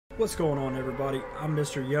What's going on, everybody? I'm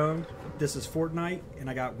Mr. Young. This is Fortnite, and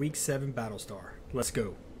I got Week 7 Battlestar. Let's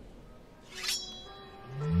go.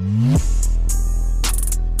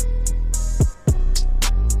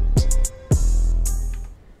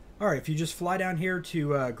 Alright, if you just fly down here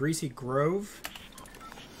to Greasy Grove,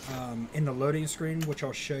 in the loading screen, which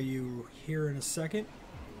I'll show you here in a second,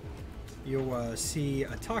 you'll see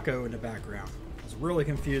a taco in the background. I was really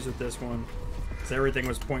confused with this one, because everything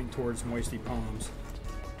was pointing towards Moisty Palms.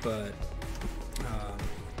 But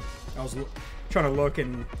I was trying to look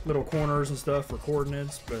in little corners and stuff for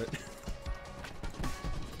coordinates, but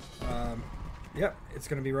yep, it's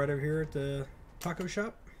going to be right over here at the taco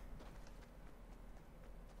shop.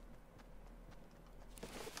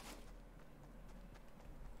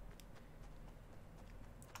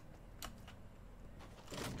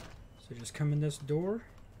 So just come in this door,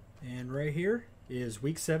 and right here is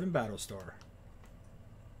Week 7 Battlestar.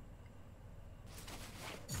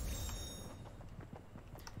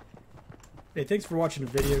 Hey, thanks for watching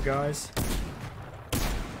the video, guys.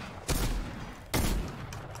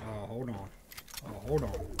 Oh, hold on. Oh, hold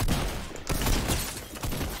on.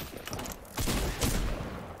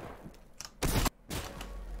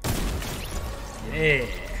 Yeah.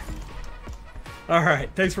 Alright,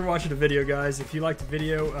 thanks for watching the video, guys. If you liked the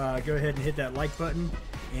video, go ahead and hit that like button.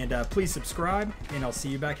 And please subscribe, and I'll see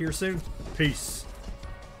you back here soon. Peace.